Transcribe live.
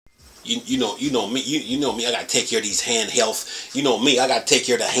You know me. You know me. I gotta take care of these handheld. You know me. I gotta take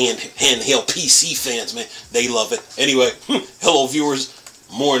care of the handheld PC fans, man. They love it. Anyway, hello viewers.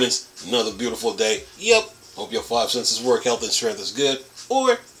 Mornings. Another beautiful day. Yep. Hope your five senses work. Health and strength is good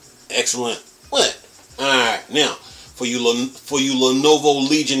or excellent. What? All right. Now, for you Lenovo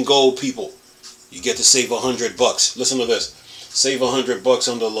Legion Gold people, you get to save $100. Listen to this. Save $100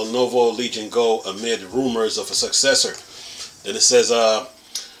 on the Lenovo Legion Go amid rumors of a successor. Then it says,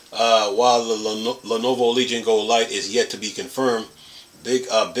 while the Lenovo Legion Go Lite is yet to be confirmed,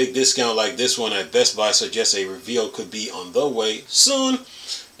 big discount like this one at Best Buy suggests a reveal could be on the way soon.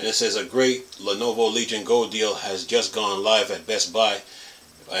 And it says a great Lenovo Legion Go deal has just gone live at Best Buy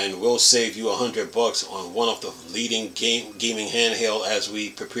and will save you $100 on one of the leading gaming handheld as we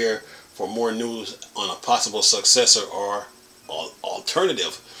prepare for more news on a possible successor or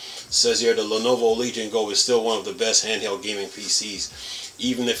alternative. It says here the Lenovo Legion Go is still one of the best handheld gaming PCs,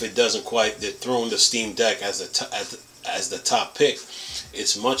 even if it doesn't quite dethrone the Steam Deck as the top pick.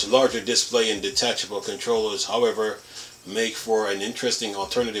 Its much larger display and detachable controllers, however, make for an interesting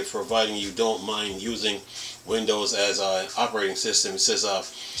alternative, providing you don't mind using Windows as an operating system. It says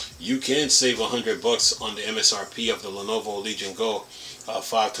you can save $100 on the MSRP of the Lenovo Legion Go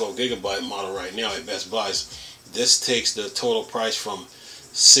 512GB model right now at Best Buys. This takes the total price from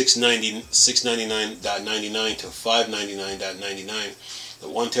 $699.99 to $599.99. The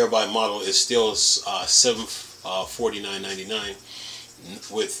 1TB model is still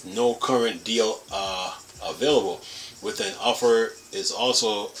 $749.99 with no current deal available. With an offer is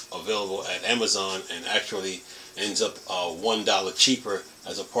also available at Amazon and actually ends up $1 cheaper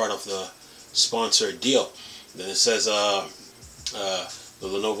as a part of the sponsored deal. Then it says the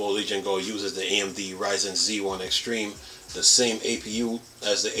Lenovo Legion Go uses the AMD Ryzen Z1 Extreme, the same APU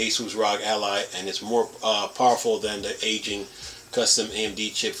as the Asus ROG Ally, and it's more powerful than the aging custom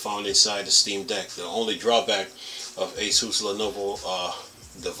AMD chip found inside the Steam Deck. The only drawback of Asus Lenovo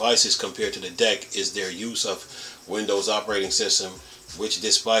devices compared to the Deck is their use of Windows operating system, which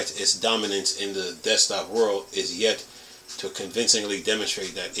despite its dominance in the desktop world is yet to convincingly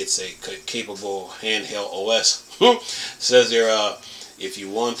demonstrate that it's a capable handheld OS. Says there, if you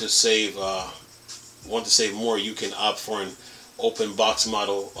want to save more, you can opt for an open box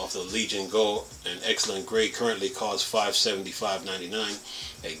model of the Legion Go. An excellent grade currently costs $575.99.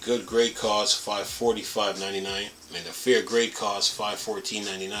 A good grade costs $545.99, and a fair grade costs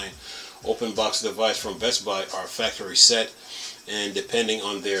 $514.99. Open box device from Best Buy are factory set, and depending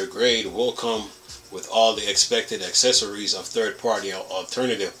on their grade, will come with all the expected accessories of third-party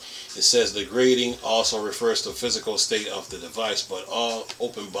alternative. It says the grading also refers to physical state of the device, but all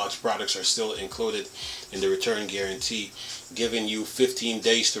open box products are still included in the return guarantee, giving you 15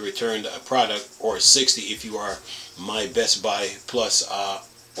 days to return a product, or 60 if you are my Best Buy Plus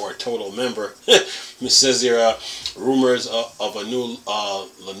or Total member. It says there rumors of a new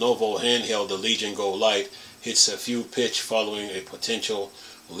Lenovo handheld, the Legion Go Lite, hits a few pitch following a potential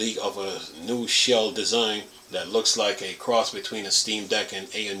leak of a new shell design that looks like a cross between a Steam Deck and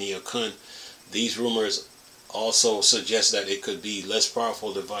a Neo-Kun. These rumors also suggest that it could be less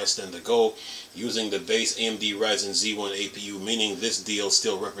powerful device than the Go, using the base AMD Ryzen Z1 APU, meaning this deal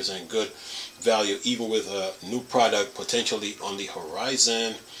still represents good value even with a new product potentially on the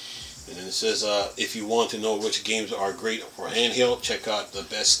horizon. And then it says if you want to know which games are great for handheld, check out the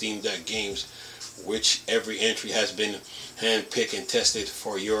best Steam Deck games, which every entry has been handpicked and tested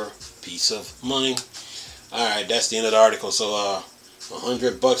for your peace of mind. Alright, that's the end of the article. So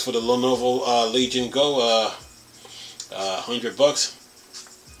 $100 for the Lenovo Legion Go, $100.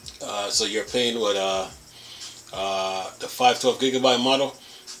 So you're paying what the 512GB model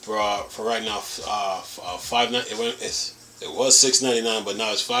for right now it was $699, but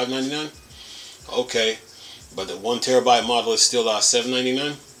now it's $599. Okay, but the 1TB model is still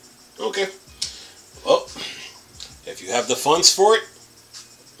 $799. Okay. Well, if you have the funds for it,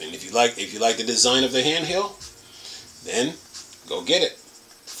 and if you like the design of the handheld, then go get it.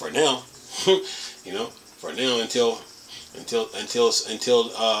 For now, for now until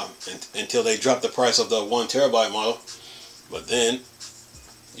they drop the price of the 1TB model. But then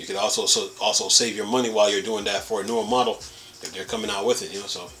you could also save your money while you're doing that for a newer model if they're coming out with it.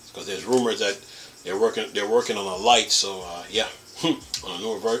 So because there's rumors that they're working on a Lite. So yeah, on a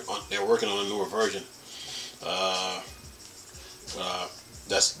newer they're working on a newer version.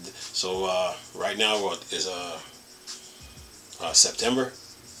 That's so right now is September.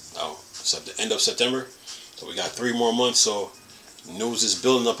 End of September. So we got 3 more months. So news is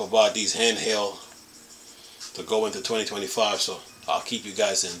building up about these handheld to go into 2025. So I'll keep you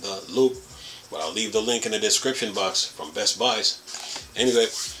guys in the loop. But I'll leave the link in the description box from Best Buys. Anyway,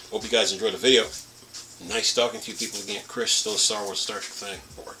 Hope you guys enjoyed the video. Nice talking to you people again. Chris, still a Star Wars Star Trek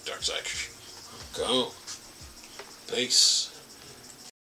thing. Or Dark Side. Go. Peace.